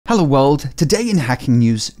Hello world, today in hacking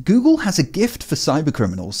news, Google has a gift for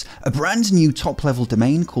cybercriminals, a brand new top-level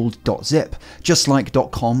domain called .zip. Just like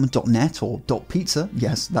 .com, .net or .pizza,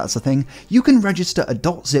 yes, that's a thing, you can register a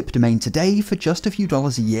 .zip domain today for just a few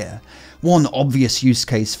dollars a year. One obvious use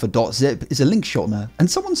case for .zip is a link shortener,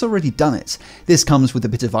 and someone's already done it. This comes with a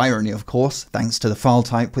bit of irony, of course, thanks to the file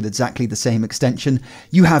type with exactly the same extension.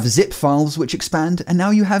 You have zip files which expand, and now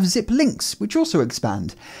you have zip links which also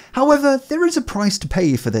expand. However, there is a price to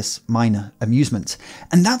pay for this minor amusement,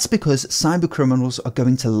 and that's because cybercriminals are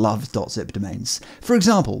going to love .zip domains. For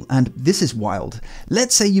example, and this is wild,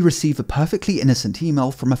 let's say you receive a perfectly innocent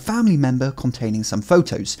email from a family member containing some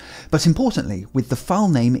photos, but importantly, with the file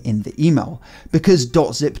name in the email. Because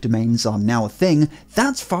 .zip domains are now a thing,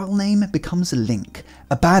 that file name becomes a link.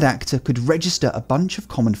 A bad actor could register a bunch of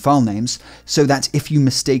common file names, so that if you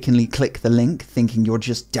mistakenly click the link thinking you're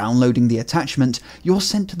just downloading the attachment, you're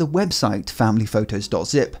sent to the website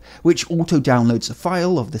familyphotos.zip, which auto-downloads a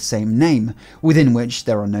file of the same name, within which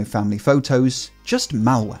there are no family photos, just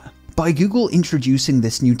malware. By Google introducing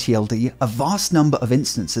this new TLD, a vast number of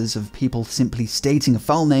instances of people simply stating a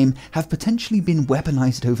file name have potentially been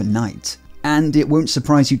weaponized overnight. And it won't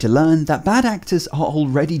surprise you to learn that bad actors are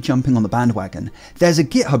already jumping on the bandwagon. There's a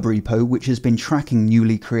GitHub repo which has been tracking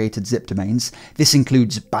newly created zip domains. This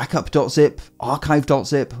includes backup.zip,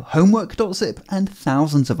 archive.zip, homework.zip, and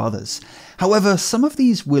thousands of others. However, some of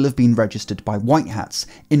these will have been registered by white hats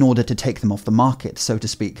in order to take them off the market, so to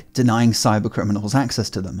speak, denying cybercriminals access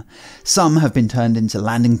to them. Some have been turned into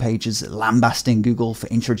landing pages lambasting Google for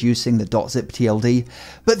introducing the .zip TLD,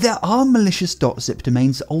 but there are malicious .zip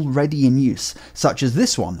domains already in use, such as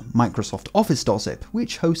this one, Microsoft Office.zip,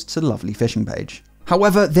 which hosts a lovely phishing page.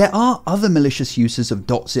 However, there are other malicious uses of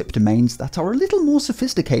 .zip domains that are a little more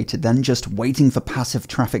sophisticated than just waiting for passive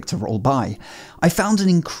traffic to roll by. I found an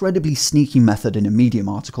incredibly sneaky method in a Medium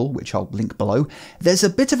article, which I'll link below. There's a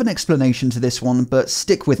bit of an explanation to this one, but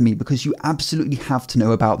stick with me because you absolutely have to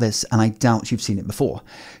know about this and I doubt you've seen it before.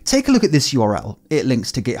 Take a look at this URL. It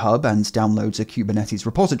links to GitHub and downloads a Kubernetes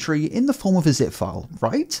repository in the form of a zip file,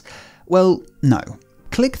 right? Well, no.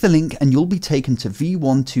 Click the link and you'll be taken to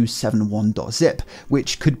v1271.zip,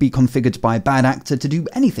 which could be configured by a bad actor to do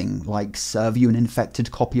anything, like serve you an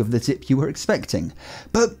infected copy of the zip you were expecting.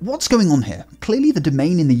 But what's going on here? Clearly the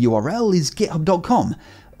domain in the URL is github.com.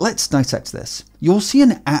 Let's dissect this. You'll see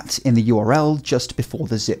an @ in the URL just before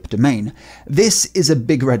the zip domain. This is a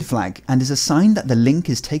big red flag and is a sign that the link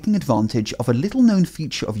is taking advantage of a little known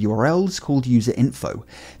feature of URLs called user info.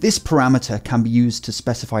 This parameter can be used to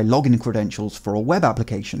specify login credentials for a web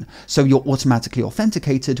application, so you're automatically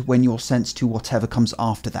authenticated when you're sent to whatever comes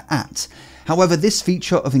after the @. However, this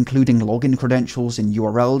feature of including login credentials in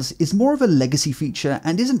URLs is more of a legacy feature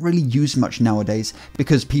and isn't really used much nowadays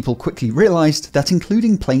because people quickly realized that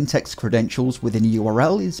including plain text credentials within a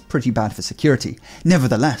URL is pretty bad for security.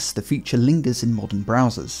 Nevertheless, the feature lingers in modern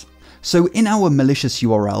browsers. So in our malicious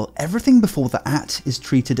URL, everything before the @ is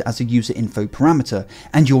treated as a user info parameter,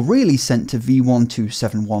 and you're really sent to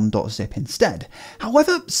v1271.zip instead.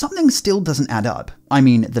 However, something still doesn't add up. I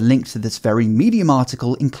mean, the link to this very Medium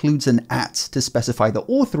article includes an @ to specify the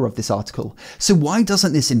author of this article, so why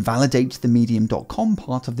doesn't this invalidate the medium.com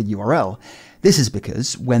part of the URL? This is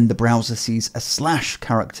because when the browser sees a /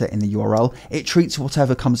 character in the URL, it treats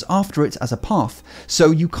whatever comes after it as a path,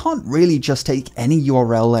 so you can't really just take any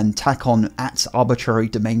URL and tack on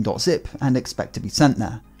 @arbitrarydomain.zip and expect to be sent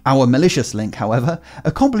there. Our malicious link, however,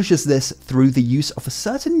 accomplishes this through the use of a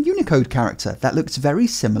certain Unicode character that looks very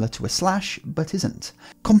similar to a / but isn't.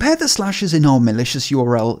 Compare the slashes in our malicious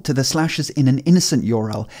URL to the slashes in an innocent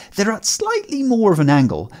URL. They're at slightly more of an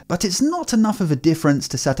angle, but it's not enough of a difference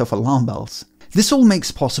to set off alarm bells. This all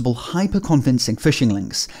makes possible hyper-convincing phishing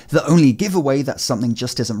links. The only giveaway that something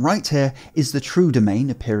just isn't right here is the true domain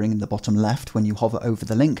appearing in the bottom left when you hover over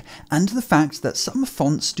the link, and the fact that some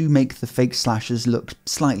fonts do make the fake slashes look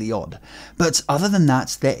slightly odd. But other than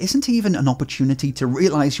that, there isn't even an opportunity to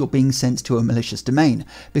realize you're being sent to a malicious domain,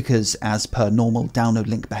 because as per normal download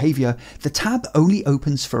link behavior, the tab only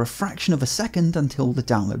opens for a fraction of a second until the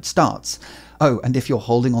download starts. Oh, and if you're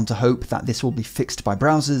holding on to hope that this will be fixed by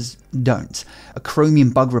browsers, don't. A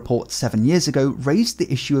Chromium bug report 7 years ago raised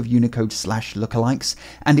the issue of Unicode / lookalikes,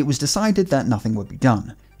 and it was decided that nothing would be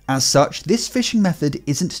done. As such, this phishing method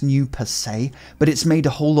isn't new per se, but it's made a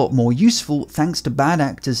whole lot more useful thanks to bad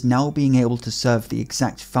actors now being able to serve the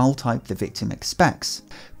exact file type the victim expects.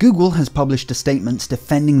 Google has published a statement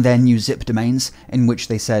defending their new zip domains, in which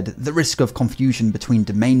they said the risk of confusion between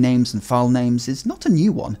domain names and file names is not a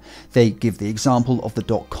new one. They give the example of the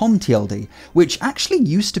 .com TLD, which actually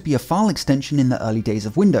used to be a file extension in the early days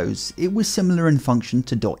of Windows. It was similar in function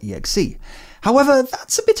to .exe. However,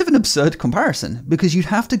 that's a bit of an absurd comparison, because you'd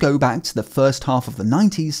have to go back to the first half of the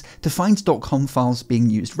 90s to find .com files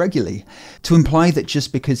being used regularly. To imply that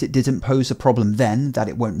just because it didn't pose a problem then, that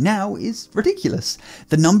it won't now, is ridiculous.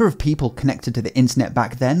 The number of people connected to the internet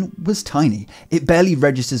back then was tiny. It barely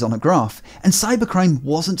registers on a graph, and cybercrime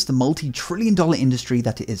wasn't the multi-trillion-dollar industry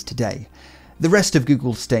that it is today. The rest of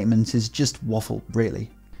Google's statement is just waffle,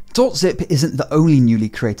 really. .zip isn't the only newly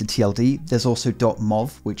created TLD, there's also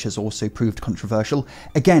 .mov, which has also proved controversial,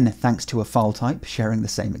 again thanks to a file type sharing the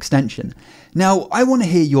same extension. Now, I want to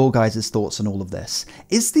hear your guys' thoughts on all of this.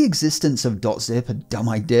 Is the existence of .zip a dumb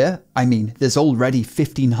idea? I mean, there's already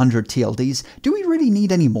 1500 TLDs, do we really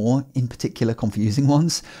need any more, in particular confusing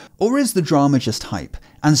ones? Or is the drama just hype?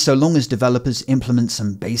 And so long as developers implement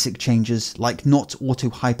some basic changes, like not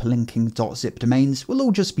auto-hyperlinking .zip domains, we'll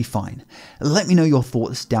all just be fine. Let me know your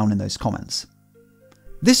thoughts down in those comments.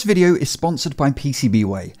 This video is sponsored by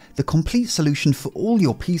PCBWay, the complete solution for all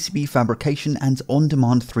your PCB fabrication and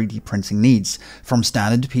on-demand 3D printing needs. From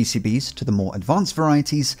standard PCBs to the more advanced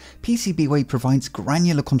varieties, PCBWay provides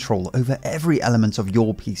granular control over every element of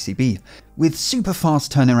your PCB. With super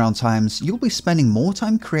fast turnaround times, you'll be spending more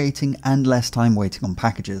time creating and less time waiting on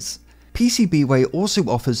packages. PCBWay also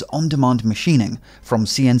offers on-demand machining, from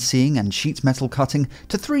CNCing and sheet metal cutting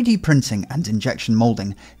to 3D printing and injection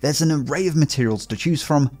molding. There's an array of materials to choose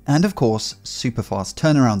from, and of course, super fast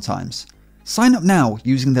turnaround times. Sign up now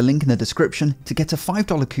using the link in the description to get a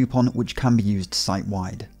 $5 coupon which can be used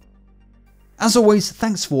site-wide. As always,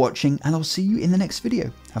 thanks for watching, and I'll see you in the next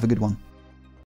video. Have a good one.